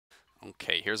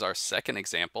Okay, here's our second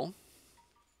example.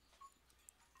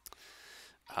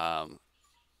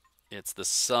 It's the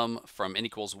sum from n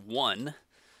equals 1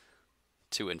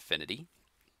 to infinity,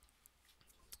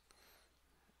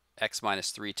 x minus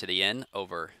 3 to the n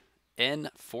over n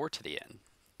 4 to the n.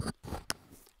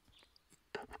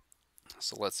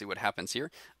 So let's see what happens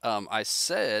here. I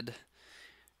said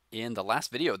in the last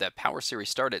video that power series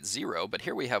start at 0, but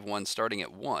here we have one starting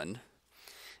at 1.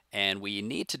 And we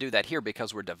need to do that here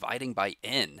because we're dividing by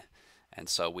n. And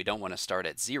so we don't want to start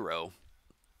at 0,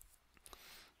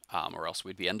 or else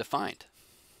we'd be undefined.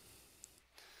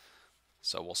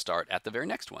 So we'll start at the very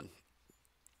next one.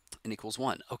 N equals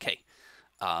 1. Okay,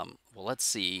 well, let's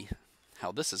see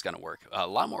how this is going to work. A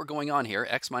lot more going on here.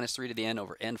 X minus 3 to the n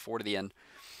over n 4 to the n.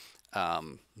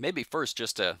 Maybe first,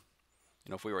 just to,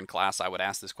 if we were in class, I would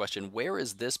ask this question: where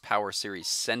is this power series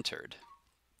centered?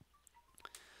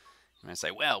 And I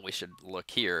say, well, we should look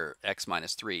here, x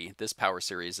minus 3. This power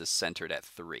series is centered at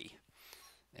 3.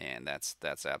 And that's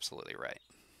absolutely right.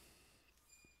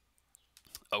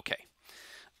 Okay,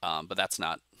 but that's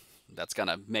going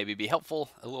to maybe be helpful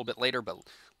a little bit later, but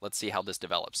let's see how this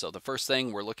develops. So the first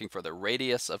thing, we're looking for the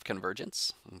radius of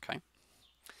convergence. Okay.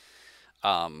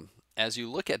 As you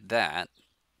look at that,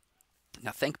 now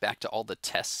think back to all the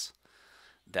tests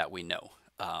that we know.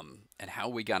 And how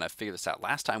we gonna figure this out?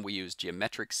 Last time we used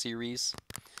geometric series.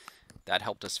 That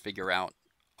helped us figure out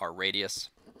our radius.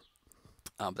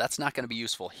 But that's not going to be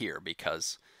useful here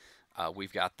because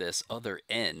we've got this other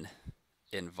n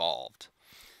involved.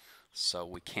 So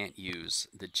we can't use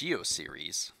the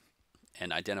geoseries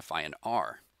and identify an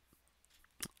r.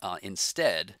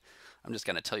 Instead, I'm just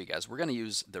going to tell you guys, we're going to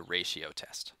use the ratio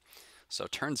test. So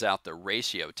it turns out the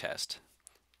ratio test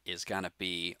is going to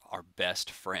be our best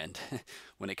friend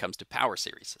when it comes to power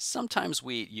series. Sometimes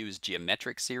we use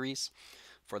geometric series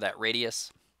for that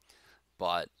radius,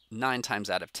 but 9 times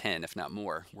out of 10, if not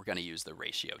more, we're going to use the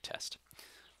ratio test.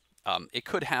 It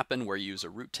could happen where you use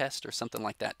a root test or something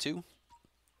like that too,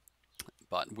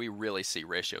 but we really see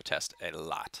ratio test a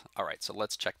lot. All right, so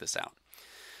let's check this out.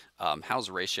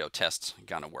 How's ratio test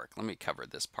going to work? Let me cover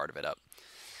this part of it up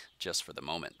just for the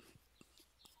moment.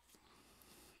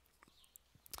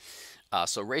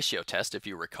 So ratio test, if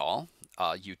you recall,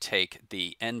 you take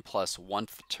the n plus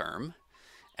 1th term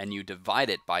and you divide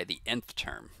it by the nth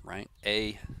term, right?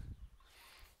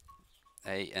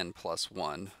 an plus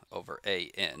 1 over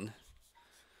an,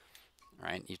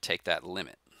 right? You take that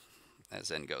limit as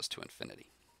n goes to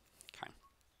infinity. Okay.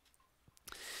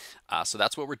 So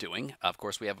that's what we're doing. Of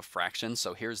course, we have a fraction,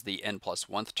 so here's the n plus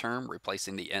 1th term,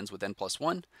 replacing the n's with n plus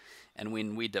 1. And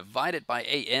when we divide it by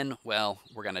an, well,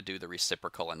 we're going to do the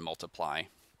reciprocal and multiply,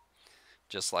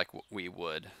 just like we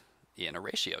would in a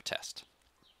ratio test.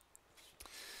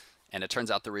 And it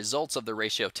turns out the results of the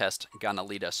ratio test are going to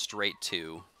lead us straight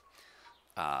to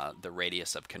the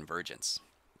radius of convergence.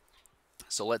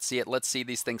 So let's see it. Let's see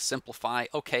these things simplify.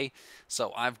 Okay,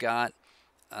 so I've got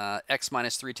x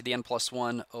minus 3 to the n plus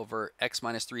 1 over x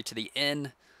minus 3 to the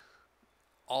n.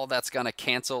 All that's going to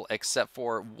cancel except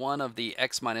for one of the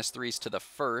x minus 3's to the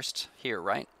first here,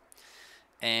 right?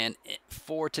 And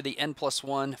 4 to the n plus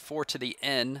 1, 4 to the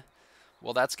n.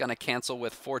 Well, that's going to cancel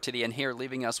with 4 to the n here,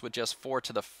 leaving us with just 4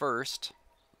 to the first.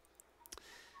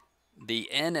 The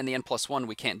n and the n plus 1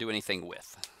 we can't do anything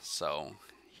with. So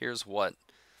here's what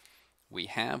we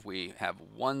have. We have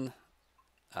 1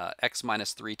 x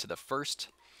minus 3 to the first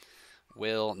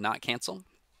will not cancel.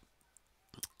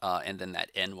 And then that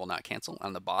n will not cancel.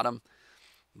 On the bottom,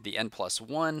 the n plus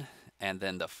 1 and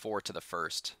then the 4 to the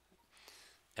first.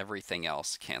 Everything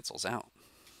else cancels out.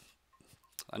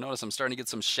 I notice I'm starting to get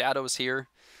some shadows here,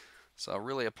 so I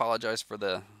really apologize for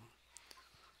the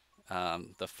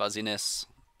fuzziness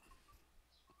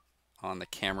on the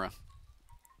camera,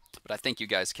 but I think you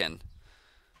guys can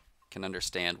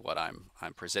understand what I'm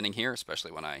presenting here,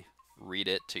 especially when I read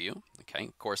it to you. Okay,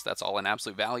 of course that's all in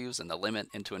absolute values and the limit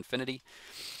into infinity.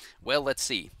 Well, let's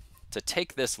see. To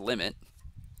take this limit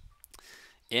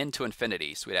into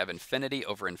infinity, so we'd have infinity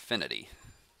over infinity.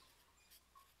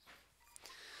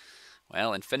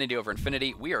 Well, infinity over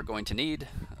infinity, we are going to need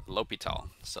L'Hopital.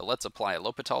 So let's apply a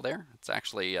L'Hopital there. It's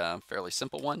actually a fairly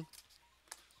simple one.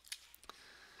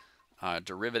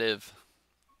 Derivative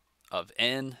of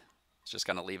n is just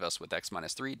going to leave us with x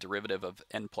minus 3. Derivative of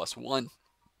n plus 1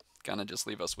 going to just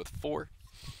leave us with 4.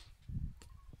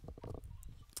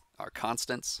 Our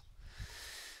constants.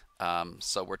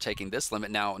 So we're taking this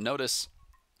limit. Now notice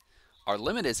our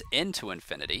limit is n to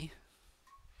infinity.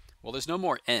 Well, there's no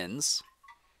more n's.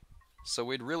 So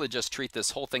we'd really just treat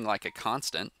this whole thing like a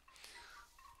constant.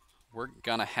 We're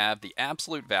going to have the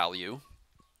absolute value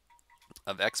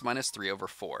of x minus 3 over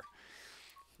 4.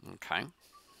 Okay.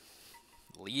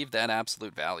 Leave that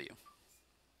absolute value.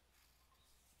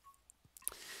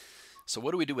 So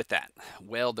what do we do with that?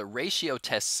 Well, the ratio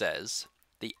test says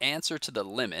the answer to the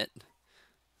limit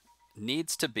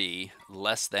needs to be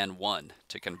less than 1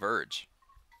 to converge,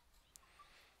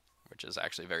 which is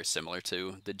actually very similar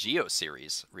to the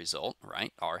geoseries result,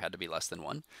 right? R had to be less than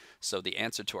 1. So the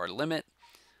answer to our limit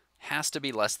has to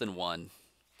be less than 1.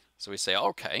 So we say,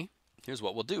 okay, here's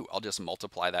what we'll do. I'll just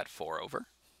multiply that 4 over.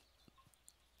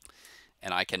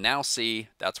 And I can now see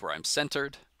that's where I'm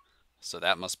centered. So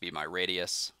that must be my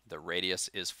radius. The radius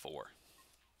is 4.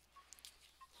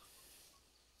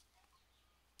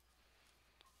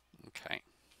 Okay.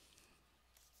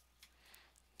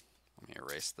 Let me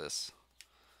erase this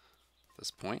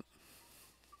point.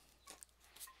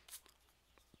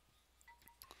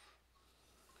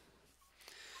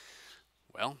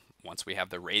 Well, once we have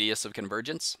the radius of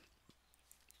convergence,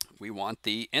 we want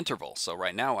the interval. So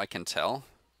right now I can tell,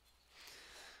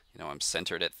 I'm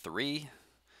centered at 3.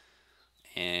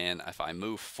 And if I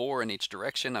move 4 in each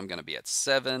direction, I'm going to be at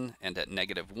 7 and at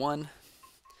 -1.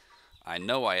 I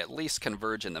know I at least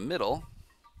converge in the middle.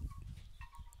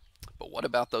 But what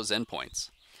about those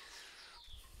endpoints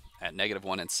at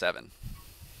 -1 and 7?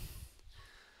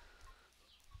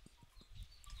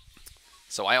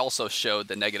 So I also showed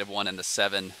the -1 and the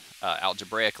 7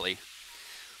 algebraically.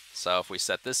 So if we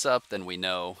set this up, then we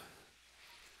know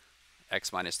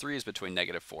x minus 3 is between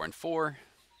 -4 and 4.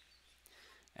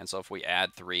 And so if we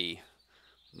add 3,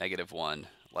 -1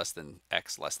 less than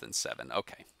x less than 7.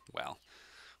 Okay, well,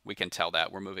 we can tell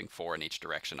that we're moving 4 in each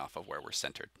direction off of where we're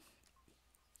centered.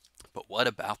 But what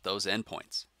about those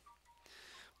endpoints?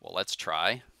 Well, let's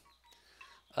try.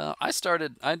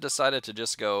 I decided to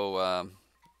just go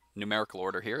numerical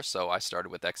order here, so I started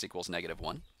with x equals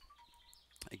 -1.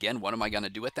 Again, what am I going to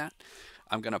do with that?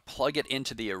 I'm going to plug it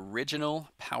into the original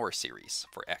power series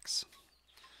for x.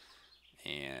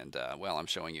 And, well, I'm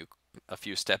showing you a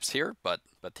few steps here, but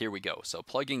here we go. So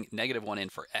plugging -1 in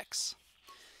for x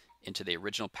into the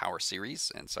original power series,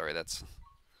 and sorry, that's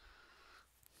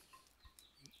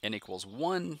n equals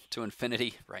 1 to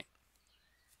infinity, right?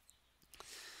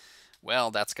 Well,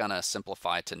 that's going to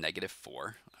simplify to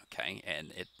 -4, okay?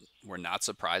 And we're not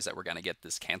surprised that we're going to get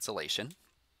this cancellation.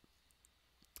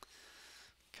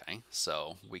 Okay,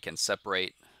 so we can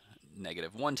separate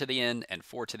 -1 to the n and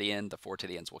 4 to the n. The 4 to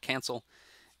the n's will cancel,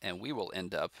 and we will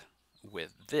end up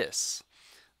with this.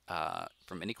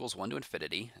 From n equals 1 to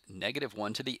infinity,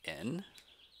 -1 to the n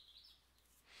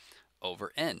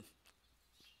over n.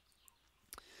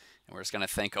 And we're just going to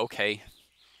think, okay,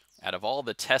 out of all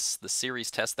the tests, the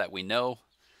series tests that we know,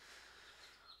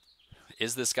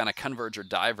 is this going to converge or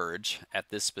diverge at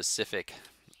this specific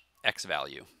x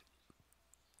value?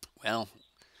 Well,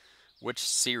 which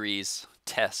series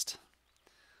test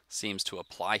seems to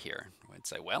apply here? We'd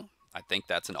say, well, I think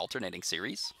that's an alternating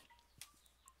series.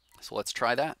 So let's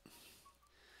try that.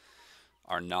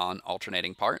 Our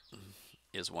non-alternating part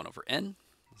is 1 over n.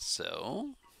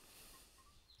 So,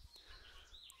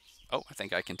 oh, I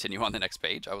think I continue on the next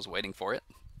page. I was waiting for it.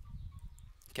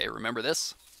 Okay, remember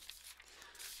this.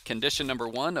 Condition number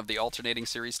 1 of the alternating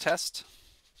series test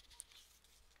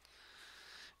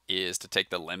is to take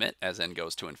the limit as n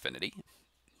goes to infinity.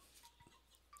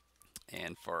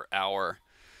 And for our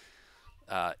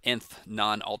nth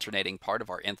non-alternating part of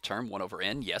our nth term, 1 over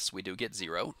n, yes, we do get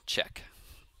 0. Check.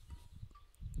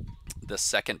 The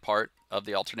second part of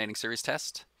the alternating series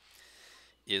test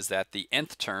is that the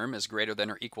nth term is greater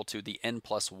than or equal to the n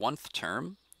plus 1th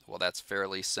term. Well, that's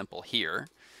fairly simple here.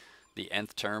 The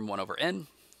nth term, 1 over n.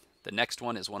 The next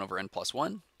one is 1 over n plus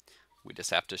 1. We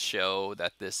just have to show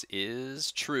that this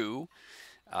is true.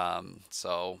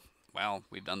 So, well,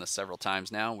 we've done this several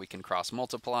times now. We can cross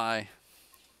multiply,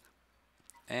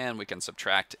 and we can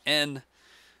subtract n,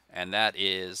 and that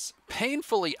is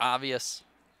painfully obvious.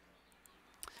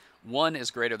 1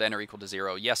 is greater than or equal to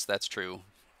 0. Yes, that's true.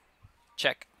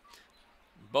 Check.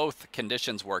 Both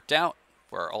conditions worked out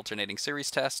for our alternating series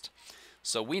test.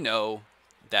 So we know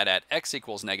that at x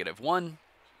equals -1,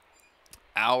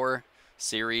 our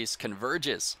series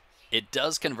converges. It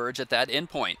does converge at that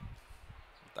endpoint.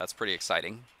 That's pretty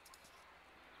exciting.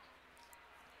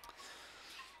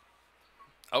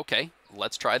 Okay,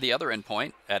 let's try the other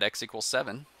endpoint at x equals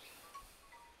 7.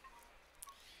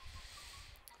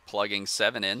 Plugging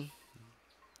 7 in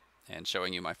and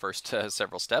showing you my first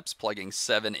several steps, plugging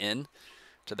 7 in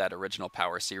to that original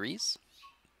power series.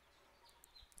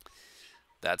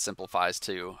 That simplifies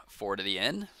to 4 to the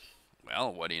n.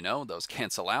 Well, what do you know? Those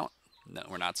cancel out. No,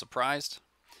 we're not surprised.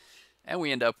 And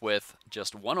we end up with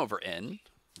just 1 over n,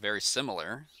 very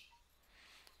similar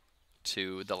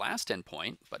to the last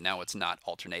endpoint, but now it's not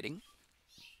alternating.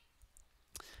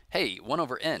 Hey, 1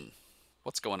 over n,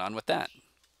 what's going on with that?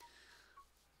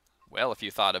 Well, if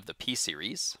you thought of the p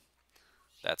series,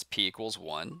 that's p equals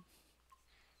 1,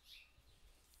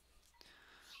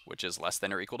 which is less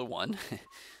than or equal to 1.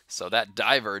 So that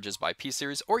diverges by p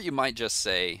series, or you might just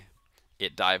say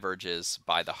it diverges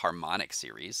by the harmonic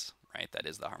series, right? That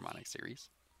is the harmonic series.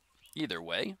 Either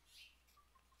way.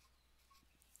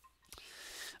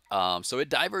 So it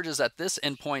diverges at this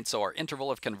endpoint, so our interval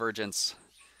of convergence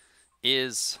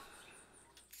is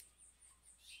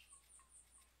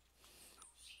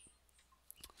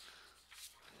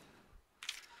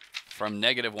from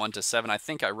 -1 to 7. I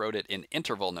think I wrote it in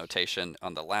interval notation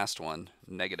on the last one,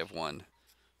 -1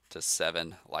 to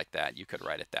 7, like that. You could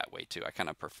write it that way too. I kind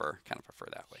of prefer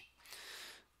that way.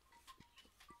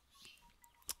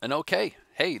 And okay,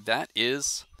 hey, that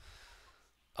is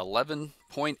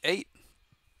 11.8.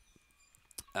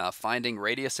 Finding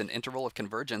radius and interval of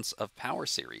convergence of power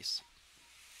series.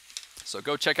 So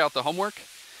go check out the homework,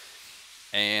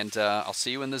 and I'll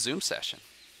see you in the Zoom session.